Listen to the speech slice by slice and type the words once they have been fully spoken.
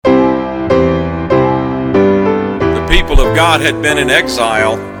of God had been in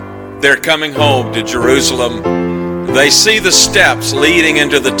exile, they're coming home to Jerusalem. They see the steps leading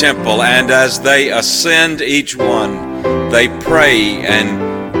into the temple, and as they ascend each one, they pray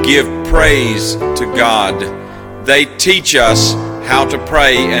and give praise to God. They teach us how to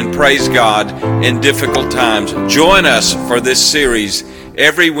pray and praise God in difficult times. Join us for this series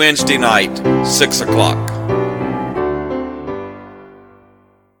every Wednesday night, 6 o'clock.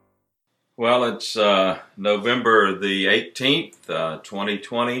 Well, it's November the 18th,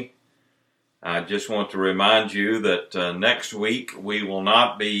 2020. I just want to remind you that next week we will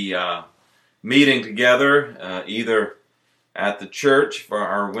not be meeting together either at the church for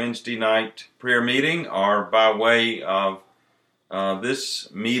our Wednesday night prayer meeting or by way of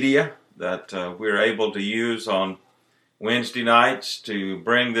this media that we're able to use on Wednesday nights to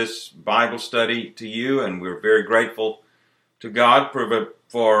bring this Bible study to you, and we're very grateful to God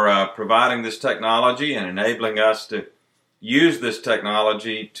for providing this technology and enabling us to use this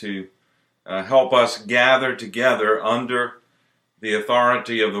technology to help us gather together under the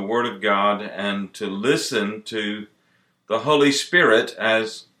authority of the Word of God and to listen to the Holy Spirit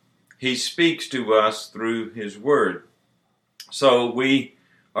as He speaks to us through His Word. So we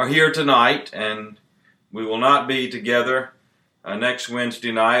are here tonight, and we will not be together next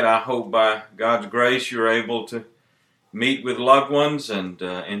Wednesday night. I hope by God's grace you're able to meet with loved ones and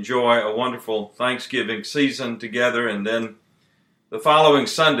enjoy a wonderful Thanksgiving season together. And then the following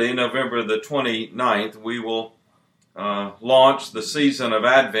Sunday, November the 29th, we will launch the season of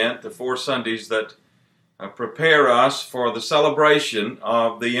Advent, the 4 Sundays that prepare us for the celebration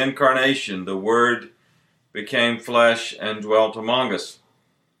of the Incarnation. The Word became flesh and dwelt among us.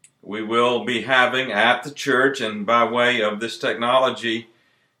 We will be having at the church and by way of this technology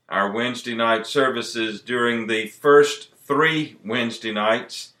our Wednesday night services during the first 3 Wednesday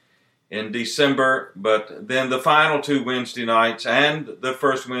nights in December, but then the final 2 Wednesday nights and the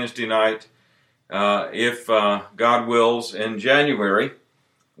first Wednesday night, if God wills, in January.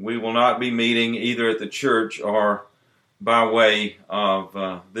 We will not be meeting either at the church or by way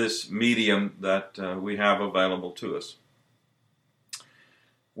of this medium that we have available to us.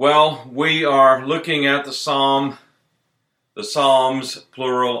 Well, we are looking at the Psalms,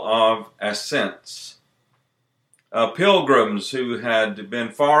 plural, of ascents. Pilgrims who had been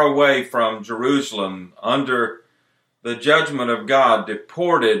far away from Jerusalem under the judgment of God,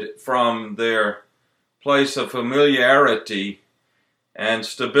 deported from their place of familiarity and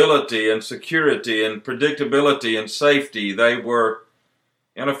stability and security and predictability and safety. They were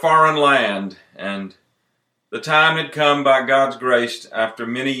in a foreign land, and the time had come by God's grace after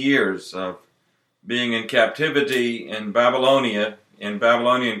many years of being in captivity in Babylonian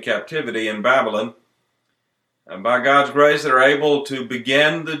captivity in Babylon. And by God's grace, they're able to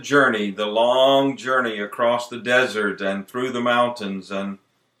begin the journey, the long journey across the desert and through the mountains and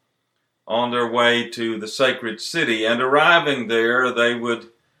on their way to the sacred city. And arriving there, they would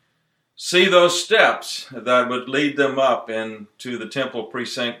see those steps that would lead them up into the temple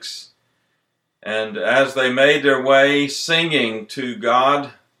precincts. And as they made their way singing to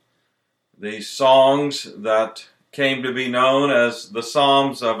God, these songs that came to be known as the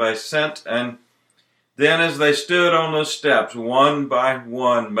Psalms of Ascent, and then as they stood on those steps, one by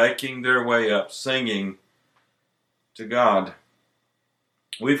one, making their way up, singing to God.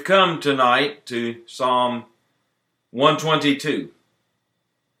 We've come tonight to Psalm 122,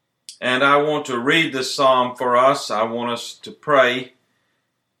 and I want to read this psalm for us. I want us to pray,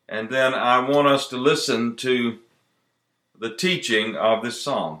 and then I want us to listen to the teaching of this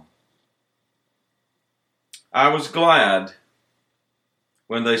psalm. I was glad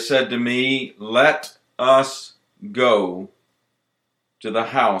when they said to me, "Let us go to the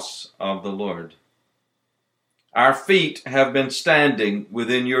house of the Lord." Our feet have been standing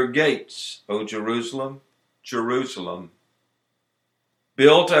within your gates, O Jerusalem, Jerusalem,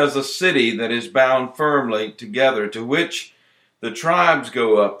 built as a city that is bound firmly together, to which the tribes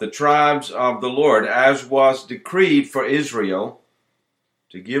go up, the tribes of the Lord, as was decreed for Israel,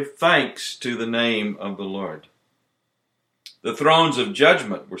 to give thanks to the name of the Lord. The thrones of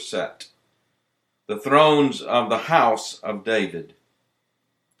judgment were set, the thrones of the house of David.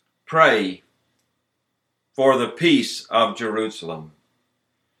 Pray for the peace of Jerusalem.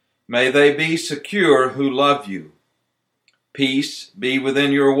 May they be secure who love you. Peace be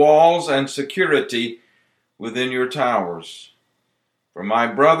within your walls and security within your towers. For my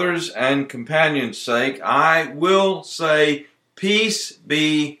brothers and companions' sake, I will say, peace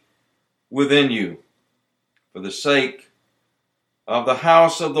be within you. For the sake of the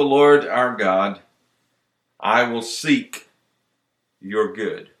house of the Lord our God, I will seek your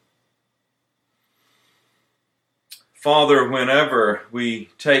good. Father, whenever we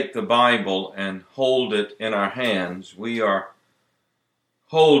take the Bible and hold it in our hands, we are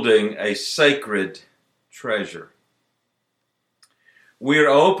holding a sacred treasure. We're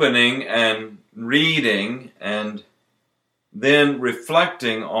opening and reading and then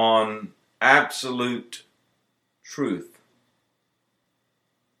reflecting on absolute truth.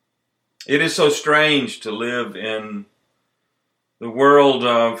 It is so strange to live in the world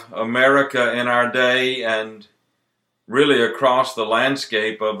of America in our day and really across the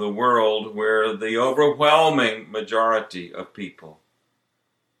landscape of the world, where the overwhelming majority of people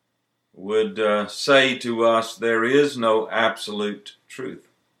would say to us there is no absolute truth.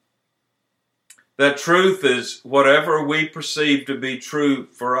 That truth is whatever we perceive to be true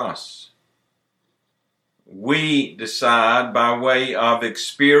for us. We decide by way of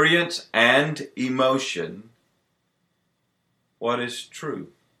experience and emotion what is true.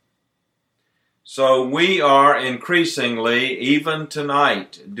 So we are increasingly, even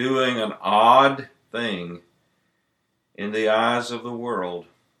tonight, doing an odd thing in the eyes of the world.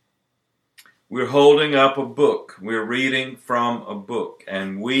 We're holding up a book. We're reading from a book,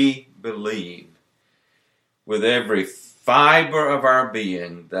 and we believe with every fiber of our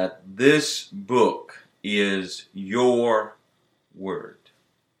being that this book is your word.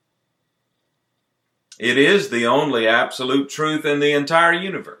 It is the only absolute truth in the entire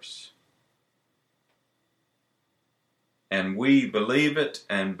universe. And we believe it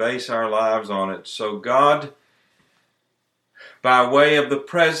and base our lives on it. So God, by way of the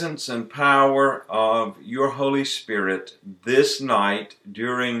presence and power of your Holy Spirit, this night,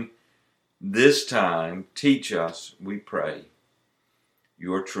 during this time, teach us, we pray,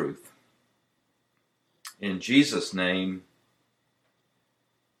 your truth. In Jesus' name,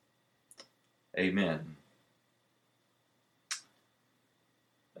 amen.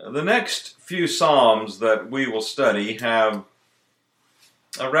 The next few Psalms that we will study have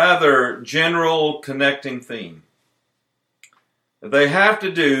a rather general connecting theme. They have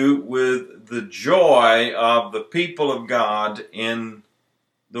to do with the joy of the people of God in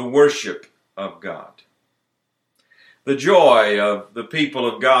the worship of God. The joy of the people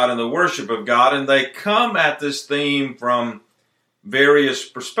of God in the worship of God, and they come at this theme from various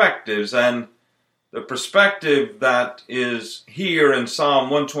perspectives, and the perspective that is here in Psalm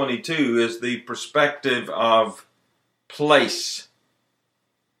 122 is the perspective of place.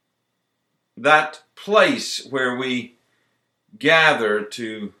 That place where we gather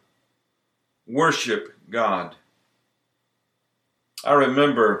to worship God. I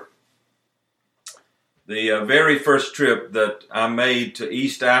remember the very first trip that I made to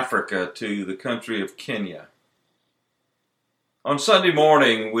East Africa, to the country of Kenya. On Sunday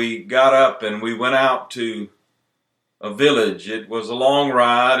morning, we got up and we went out to a village. It was a long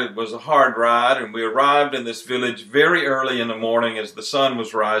ride, it was a hard ride, and we arrived in this village very early in the morning as the sun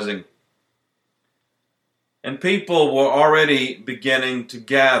was rising. And people were already beginning to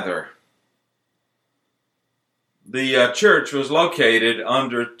gather. The church was located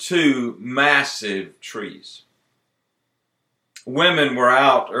under two massive trees. Women were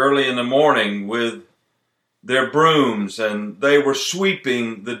out early in the morning with their brooms, and they were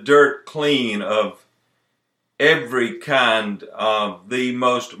sweeping the dirt clean of every kind of the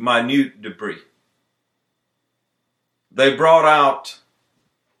most minute debris. They brought out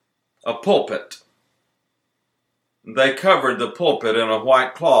a pulpit. They covered the pulpit in a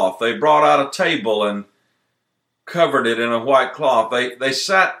white cloth. They brought out a table and covered it in a white cloth. They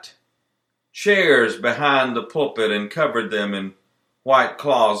sat chairs behind the pulpit and covered them in white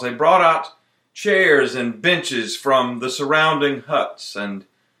cloths. They brought out chairs and benches from the surrounding huts and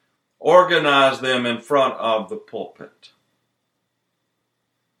organized them in front of the pulpit.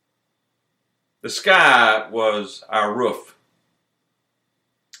 The sky was our roof.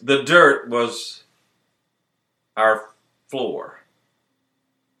 The dirt was our floor.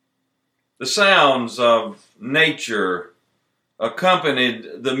 The sounds of nature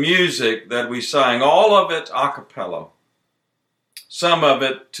accompanied the music that we sang, all of it a cappella, some of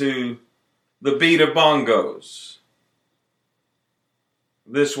it to the beat of bongos.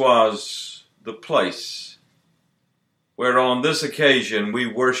 This was the place where on this occasion we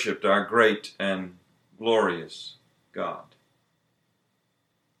worshiped our great and glorious God.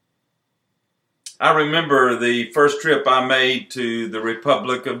 I remember the first trip I made to the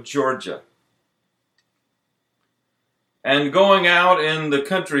Republic of Georgia. And going out in the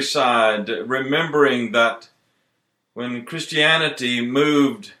countryside, remembering that when Christianity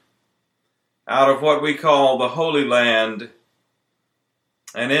moved out of what we call the Holy Land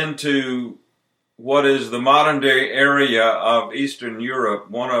and into what is the modern day area of Eastern Europe,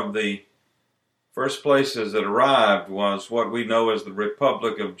 one of the First places that arrived was what we know as the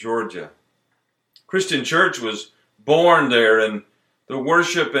Republic of Georgia. Christian Church was born there, and the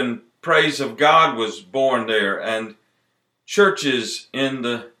worship and praise of God was born there, and churches in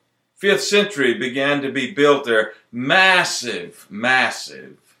the 5th century began to be built there. Massive,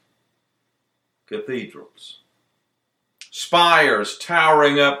 massive cathedrals. Spires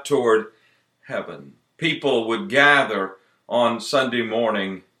towering up toward heaven. People would gather on Sunday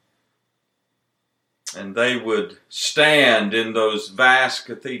morning, and they would stand in those vast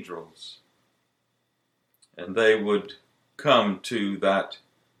cathedrals, and they would come to that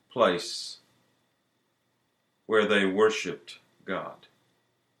place where they worshiped God.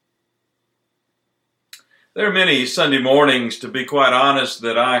 There are many Sunday mornings, to be quite honest,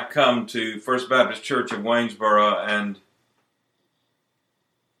 that I come to First Baptist Church of Waynesboro, and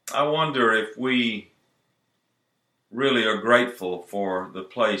I wonder if we really are grateful for the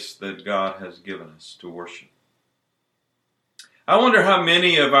place that God has given us to worship. I wonder how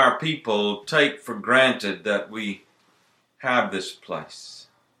many of our people take for granted that we have this place.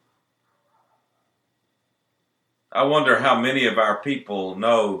 I wonder how many of our people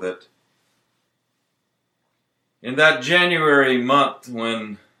know that in that January month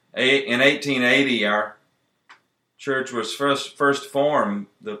when in 1880 our church was first formed,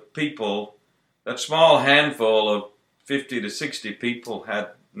 the people, that small handful of 50 to 60 people, had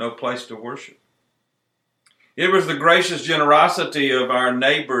no place to worship. It was the gracious generosity of our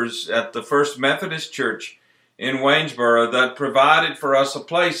neighbors at the First Methodist Church in Waynesboro that provided for us a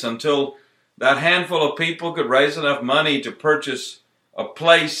place until that handful of people could raise enough money to purchase a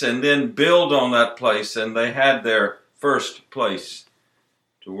place and then build on that place, and they had their first place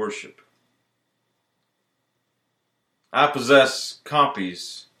to worship. I possess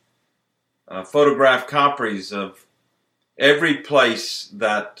copies, photographed copies of every place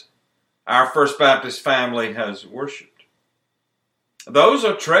that our First Baptist family has worshiped. Those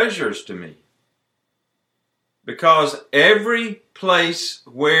are treasures to me, because every place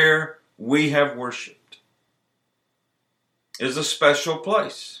where we have worshiped is a special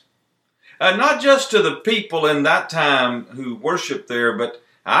place. Not just to the people in that time who worshiped there, but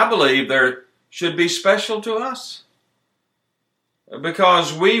I believe there should be special to us.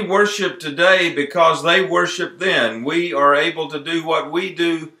 Because we worship today because they worshiped then. We are able to do what we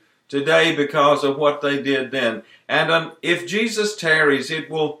do today because of what they did then. And if Jesus tarries, it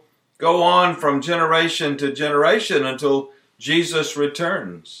will go on from generation to generation until Jesus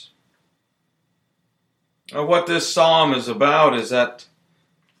returns. What this psalm is about is that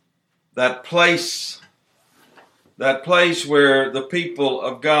place where the people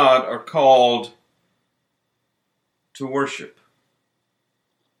of God are called to worship.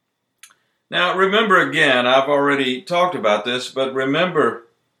 Now, remember again, I've already talked about this, but remember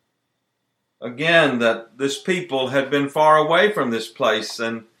again that this people had been far away from this place,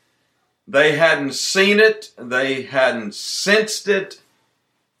 and they hadn't seen it, they hadn't sensed it,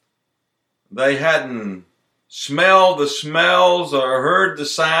 they hadn't smelled the smells or heard the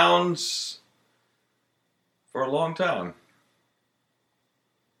sounds for a long time.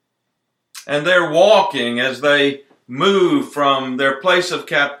 And they're walking as they move from their place of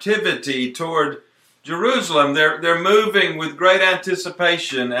captivity toward Jerusalem. They're moving with great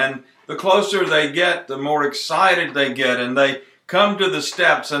anticipation, and the closer they get, the more excited they get, and they come to the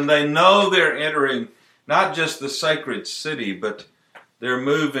steps, and they know they're entering not just the sacred city, but they're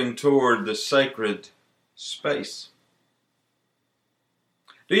moving toward the sacred space.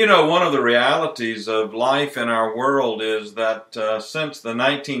 Do you know, one of the realities of life in our world is that since the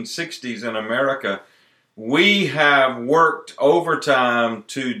 1960s in America, we have worked overtime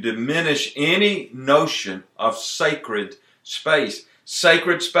to diminish any notion of sacred space.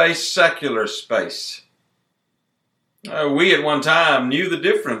 Sacred space, secular space. We at one time knew the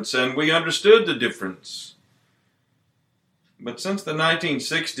difference, and we understood the difference. But since the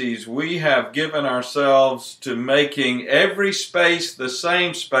 1960s, we have given ourselves to making every space the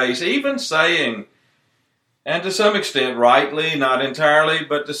same space, even saying, and to some extent rightly, not entirely,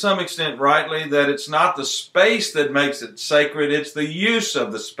 but to some extent rightly, that it's not the space that makes it sacred, it's the use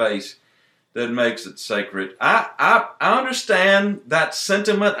of the space that makes it sacred. I understand that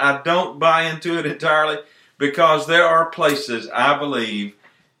sentiment. I don't buy into it entirely, because there are places, I believe,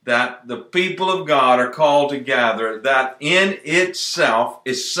 that the people of God are called to gather that in itself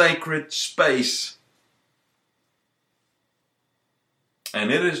is sacred space.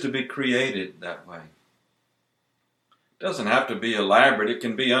 And it is to be created that way. It doesn't have to be elaborate. It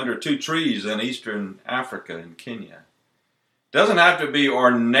can be under two trees in eastern Africa in Kenya. It doesn't have to be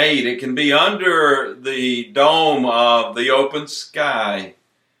ornate. It can be under the dome of the open sky.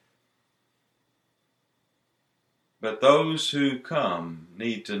 But those who come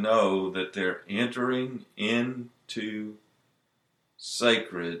need to know that they're entering into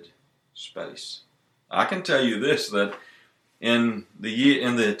sacred space. I can tell you this, that in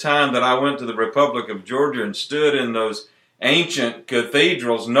the time that I went to the Republic of Georgia and stood in those ancient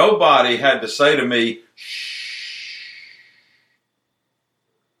cathedrals, nobody had to say to me, shh.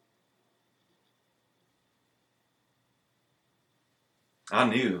 I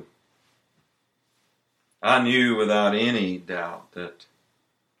knew without any doubt that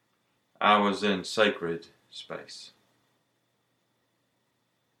I was in sacred space.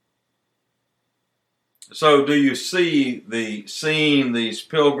 So do you see the scene, these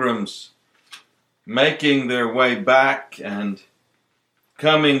pilgrims making their way back and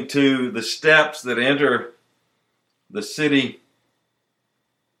coming to the steps that enter the city?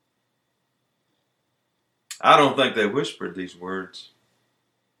 I don't think they whispered these words.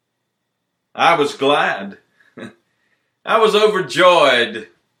 I was glad. I was overjoyed.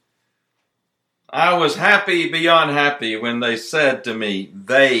 I was happy beyond happy when they said to me,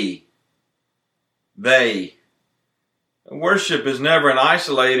 they. Worship is never an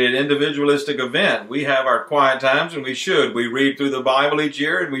isolated, individualistic event. We have our quiet times, and we should. We read through the Bible each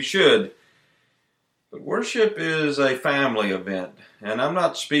year, and we should. But worship is a family event. And I'm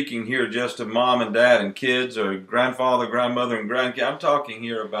not speaking here just of mom and dad and kids, or grandfather, grandmother, and grandkids. I'm talking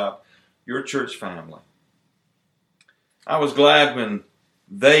here about your church family. I was glad when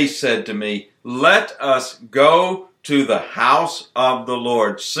they said to me, let us go to the house of the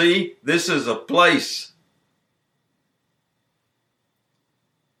Lord. See, this is a place.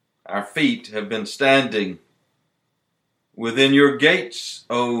 Our feet have been standing within your gates,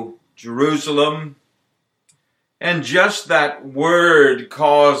 O Jerusalem. And just that word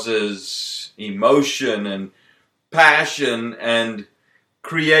causes emotion and passion and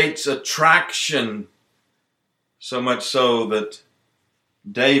creates attraction, so much so that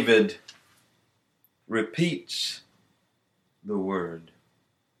David repeats the word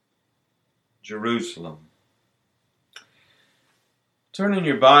Jerusalem. Turn in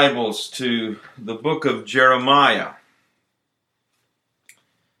your Bibles to the book of Jeremiah.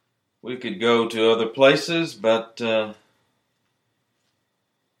 We could go to other places, but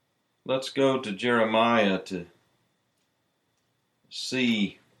let's go to Jeremiah to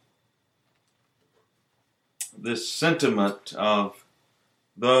see this sentiment of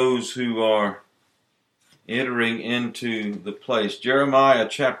those who are entering into the place. Jeremiah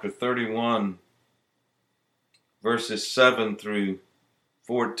chapter 31, verses 7 through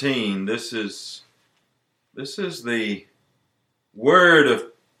 14. This is the word of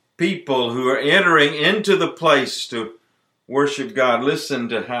people who are entering into the place to worship God. Listen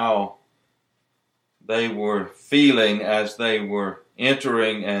to how they were feeling as they were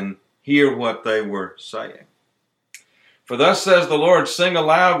entering, and hear what they were saying. For thus says the Lord, sing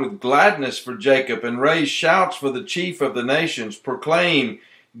aloud with gladness for Jacob, and raise shouts for the chief of the nations. Proclaim,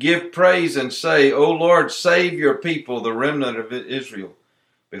 give praise, and say, O Lord, save your people, the remnant of Israel.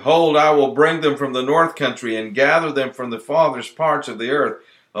 Behold, I will bring them from the north country, and gather them from the farthest parts of the earth.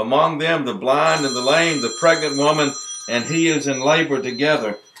 Among them the blind and the lame, the pregnant woman, and he is in labor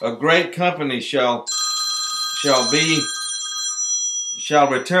together. A great company shall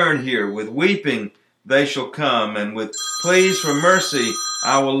return here. With weeping they shall come, and with pleas for mercy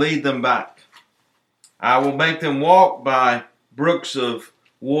I will lead them back. I will make them walk by brooks of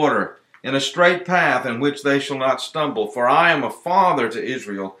water, in a straight path in which they shall not stumble. For I am a father to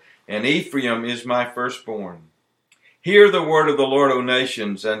Israel, and Ephraim is my firstborn. Hear the word of the Lord, O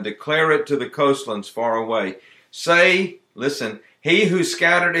nations, and declare it to the coastlands far away. Say, listen, he who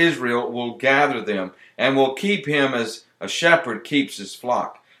scattered Israel will gather them, and will keep him as a shepherd keeps his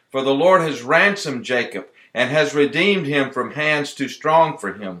flock. For the Lord has ransomed Jacob, and has redeemed him from hands too strong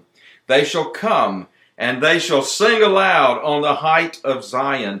for him. They shall come, and they shall sing aloud on the height of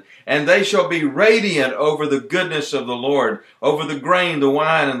Zion, and they shall be radiant over the goodness of the Lord, over the grain, the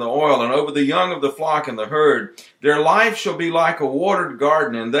wine, and the oil, and over the young of the flock and the herd. Their life shall be like a watered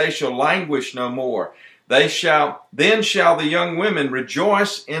garden, and they shall languish no more. Then shall the young women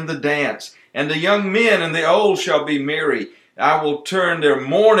rejoice in the dance, and the young men and the old shall be merry. I will turn their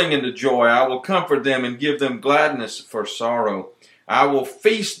mourning into joy. I will comfort them and give them gladness for sorrow. I will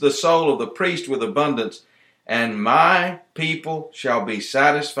feast the soul of the priest with abundance, and my people shall be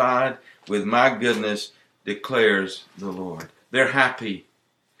satisfied with my goodness, declares the Lord. They're happy.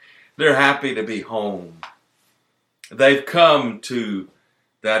 They're happy to be home. They've come to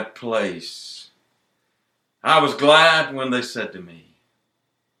that place. I was glad when they said to me,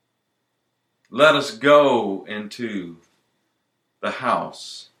 let us go into the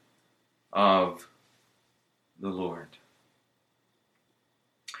house of the Lord.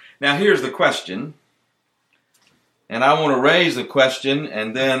 Now here's the question, and I want to raise the question,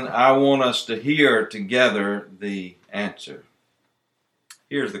 and then I want us to hear together the answer.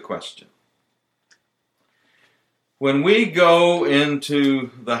 Here's the question. When we go into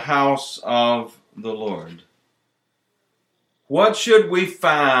the house of the Lord, what should we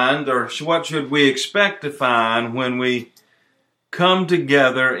find, or what should we expect to find when we come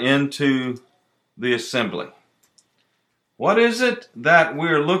together into the assembly? What is it that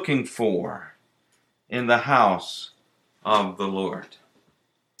we're looking for in the house of the Lord?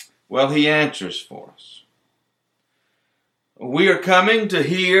 Well, he answers for us. We are coming to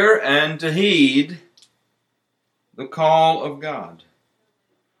hear and to heed the call of God.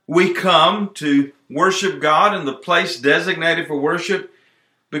 We come to worship God in the place designated for worship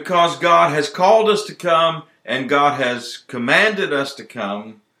because God has called us to come and God has commanded us to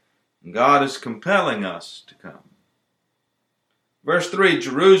come. And God is compelling us to come. Verse 3,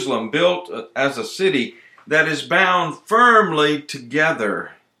 Jerusalem, built as a city that is bound firmly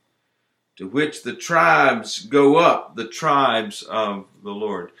together, to which the tribes go up, the tribes of the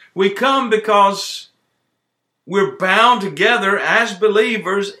Lord. We come because we're bound together as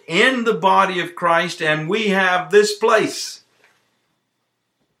believers in the body of Christ, and we have this place.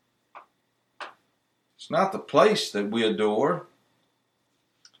 It's not the place that we adore.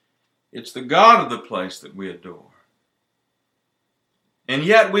 It's the God of the place that we adore. And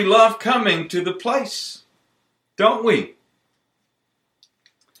yet we love coming to the place, don't we?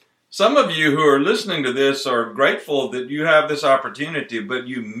 Some of you who are listening to this are grateful that you have this opportunity, but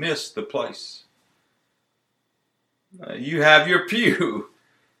you miss the place. You have your pew,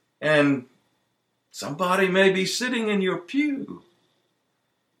 and somebody may be sitting in your pew.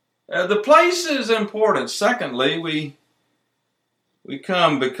 The place is important. Secondly, we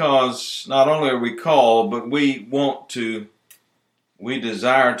come because not only are we called, but we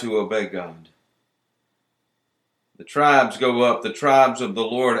desire to obey God. The tribes go up, the tribes of the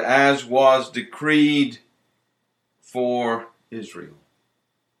Lord, as was decreed for Israel.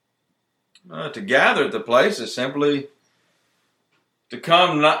 To gather at the place is simply to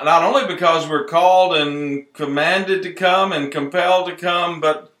come, not only because we're called and commanded to come and compelled to come,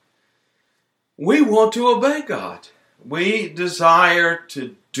 but we want to obey God. We desire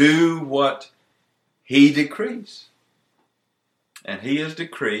to do what He decrees. And He has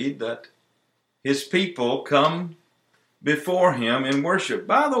decreed that His people come before Him in worship.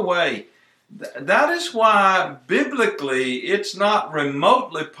 By the way, that is why biblically it's not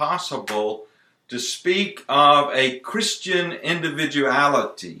remotely possible to speak of a Christian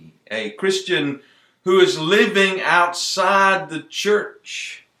individuality, a Christian who is living outside the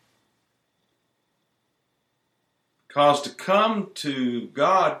church. Because to come to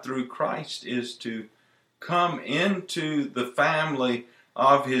God through Christ is to come into the family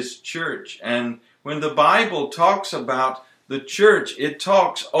of His church. And when the Bible talks about the church, it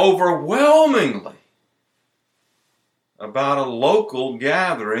talks overwhelmingly about a local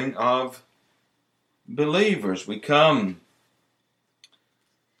gathering of believers. We come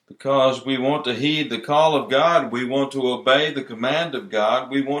because we want to heed the call of God. We want to obey the command of God.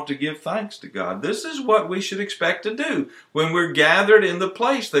 We want to give thanks to God. This is what we should expect to do when we're gathered in the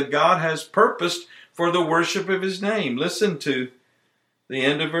place that God has purposed for the worship of His name. Listen to the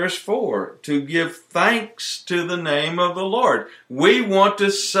end of verse 4. To give thanks to the name of the Lord. We want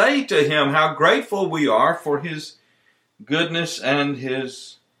to say to Him how grateful we are for His goodness and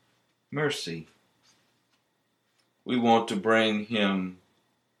His mercy. We want to bring Him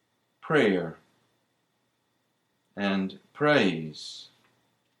prayer and praise.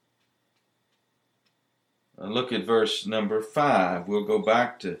 Look at verse number 5. We'll go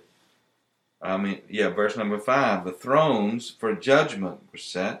back to verse number 5. The thrones for judgment were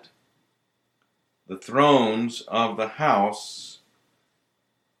set. The thrones of the house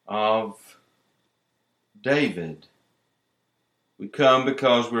of David. We come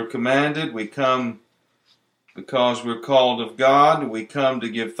because we're commanded. We come because we're called of God. We come to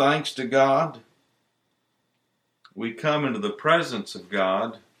give thanks to God. We come into the presence of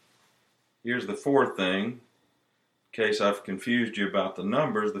God. Here's the fourth thing. In case I've confused you about the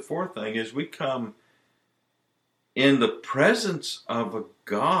numbers, the fourth thing is we come in the presence of a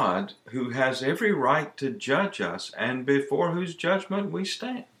God who has every right to judge us and before whose judgment we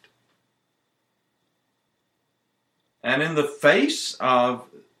stand. And in the face of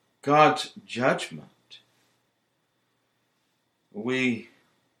God's judgment, we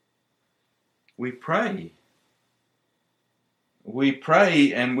pray. We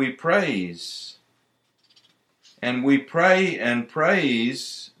pray and we praise. And we pray and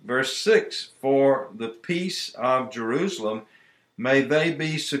praise, verse 6, for the peace of Jerusalem. May they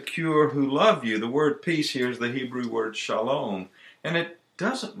be secure who love you. The word peace here is the Hebrew word shalom. And it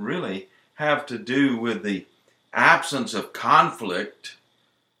doesn't really have to do with the absence of conflict.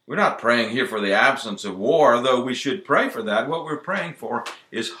 We're not praying here for the absence of war, though we should pray for that. What we're praying for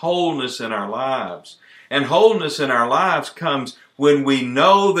is wholeness in our lives. And wholeness in our lives comes when we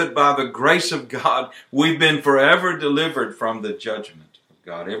know that by the grace of God, we've been forever delivered from the judgment of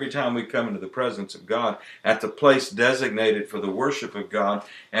God. Every time we come into the presence of God at the place designated for the worship of God,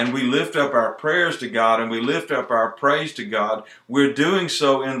 and we lift up our prayers to God and we lift up our praise to God, we're doing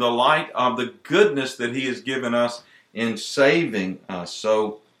so in the light of the goodness that He has given us in saving us.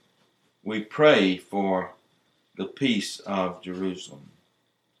 So we pray for the peace of Jerusalem.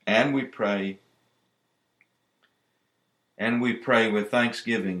 And we pray with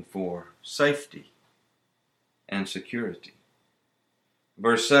thanksgiving for safety and security.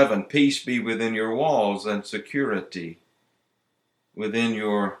 Verse 7, peace be within your walls and security within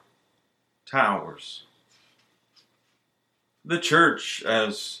your towers. The church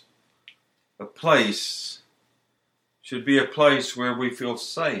as a place should be a place where we feel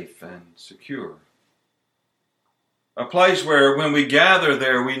safe and secure. A place where when we gather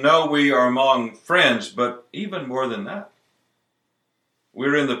there, we know we are among friends, but even more than that,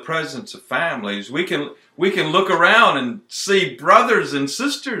 we're in the presence of families. We can look around and see brothers and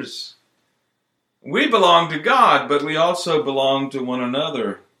sisters. We belong to God, but we also belong to one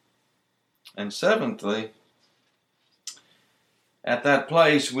another. And seventhly, at that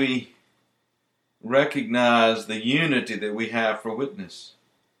place we recognize the unity that we have for witness.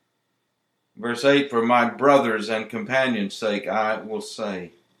 Verse 8, for my brothers and companions' sake, I will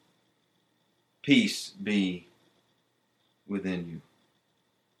say, peace be within you.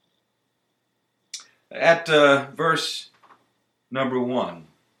 At verse number 1,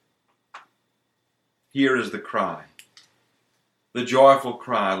 here is the cry, the joyful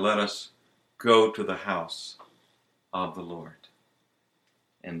cry, let us go to the house of the Lord.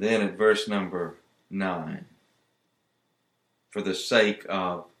 And then at verse number 9, for the sake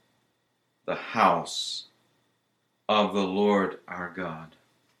of the house of the Lord our God,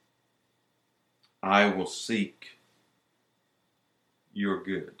 I will seek your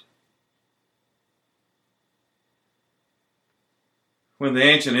good. When the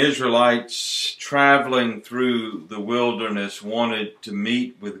ancient Israelites traveling through the wilderness wanted to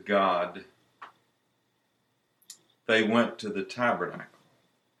meet with God, they went to the tabernacle.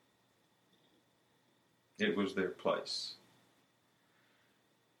 It was their place.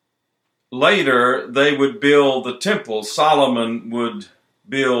 Later, they would build the temple. Solomon would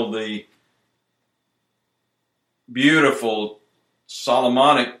build the beautiful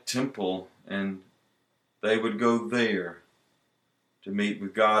Solomonic temple, and they would go there to meet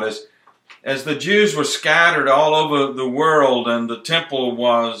with God. As the Jews were scattered all over the world and the temple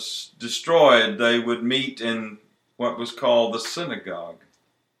was destroyed, they would meet in what was called the synagogue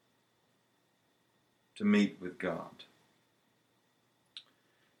to meet with God.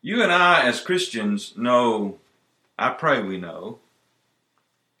 You and I as Christians know, I pray we know,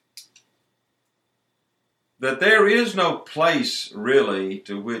 that there is no place really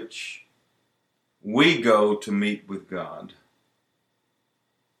to which we go to meet with God.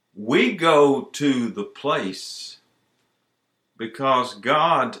 We go to the place because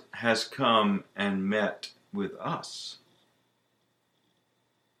God has come and met with us.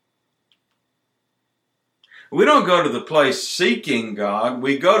 We don't go to the place seeking God.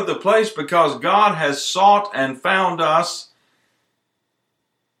 We go to the place because God has sought and found us,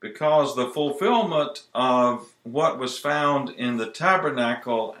 because the fulfillment of what was found in the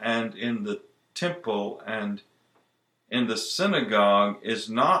tabernacle and in the temple and in the synagogue is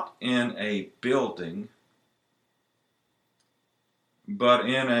not in a building, but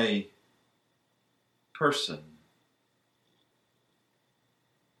in a person.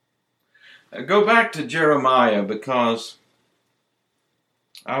 Go back to Jeremiah, because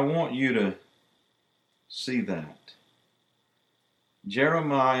I want you to see that.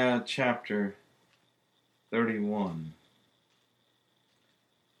 Jeremiah chapter 31.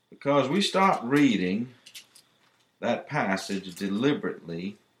 Because we stopped reading that passage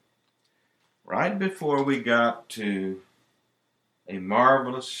deliberately right before we got to a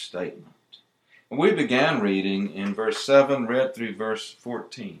marvelous statement. And we began reading in verse 7, read through verse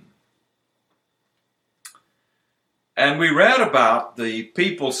 14. And we read about the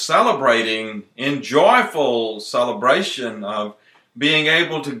people celebrating in joyful celebration of being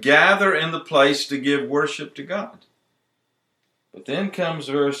able to gather in the place to give worship to God. But then comes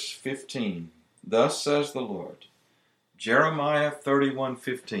verse 15. Thus says the Lord, Jeremiah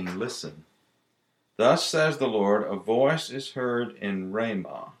 31:15. Listen. Thus says the Lord, a voice is heard in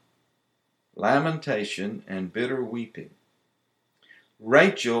Ramah, lamentation and bitter weeping.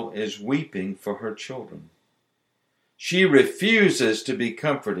 Rachel is weeping for her children. She refuses to be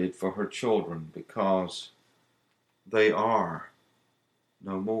comforted for her children because they are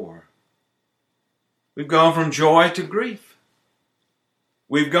no more. We've gone from joy to grief.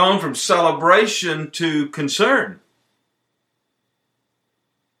 We've gone from celebration to concern.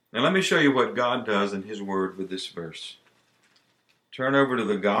 Now let me show you what God does in His Word with this verse. Turn over to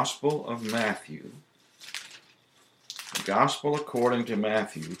the Gospel of Matthew. The Gospel according to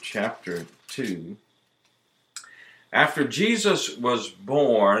Matthew, chapter 2. After Jesus was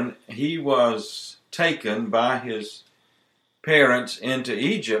born, He was taken by His parents into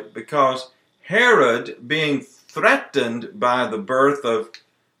Egypt because Herod, being threatened by the birth of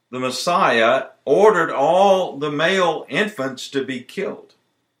the Messiah, ordered all the male infants to be killed.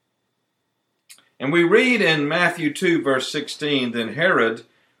 And we read in Matthew 2, verse 16, Then Herod,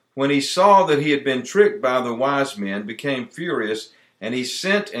 when he saw that he had been tricked by the wise men, became furious, and he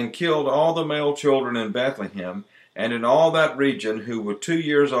sent and killed all the male children in Bethlehem and in all that region who were 2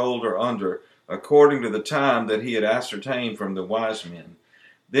 years old or under, according to the time that he had ascertained from the wise men.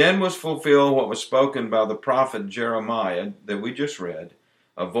 Then was fulfilled what was spoken by the prophet Jeremiah that we just read.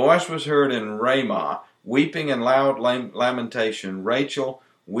 A voice was heard in Ramah, weeping and loud lamentation, Rachel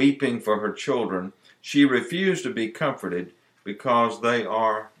weeping for her children. She refused to be comforted because they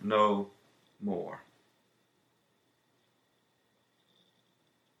are no more.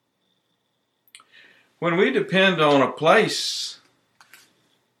 When we depend on a place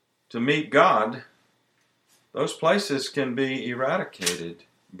to meet God, those places can be eradicated,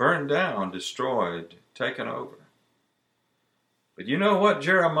 burned down, destroyed, taken over. But you know what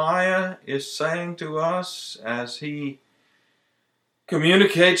Jeremiah is saying to us as he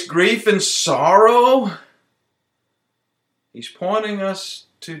communicates grief and sorrow? He's pointing us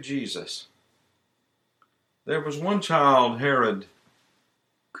to Jesus. There was one child Herod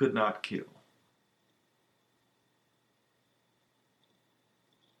could not kill,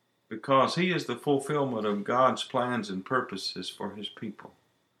 because he is the fulfillment of God's plans and purposes for His people.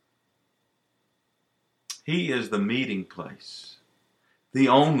 He is the meeting place, the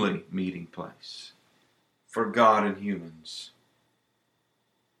only meeting place for God and humans.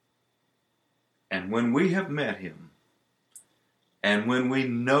 And when we have met Him, and when we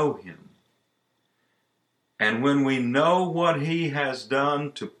know Him, and when we know what He has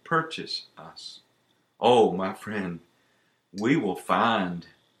done to purchase us, oh, my friend, we will find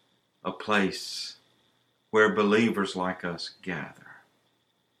a place where believers like us gather.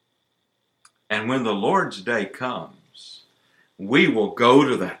 And when the Lord's day comes, we will go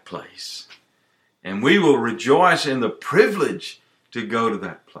to that place, and we will rejoice in the privilege to go to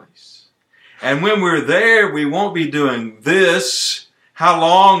that place. And when we're there, we won't be doing this. How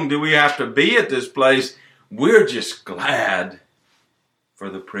long do we have to be at this place? We're just glad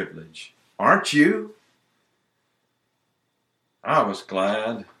for the privilege. Aren't you? I was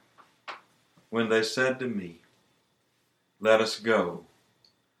glad when they said to me, let us go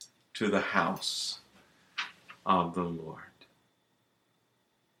to the house of the Lord.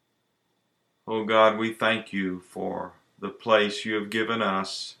 Oh God, we thank You for the place You have given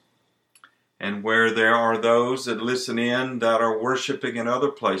us. And where there are those that listen in that are worshiping in other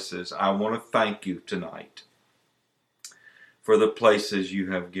places, I want to thank You tonight for the places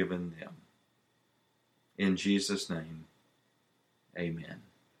You have given them. In Jesus' name, amen.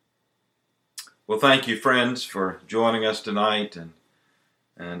 Well, thank you, friends, for joining us tonight.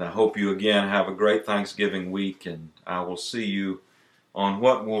 And I hope you again have a great Thanksgiving week. And I will see you on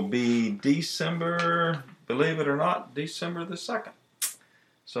what will be December, believe it or not, December the 2nd.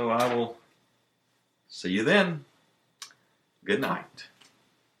 So I will see you then. Good night.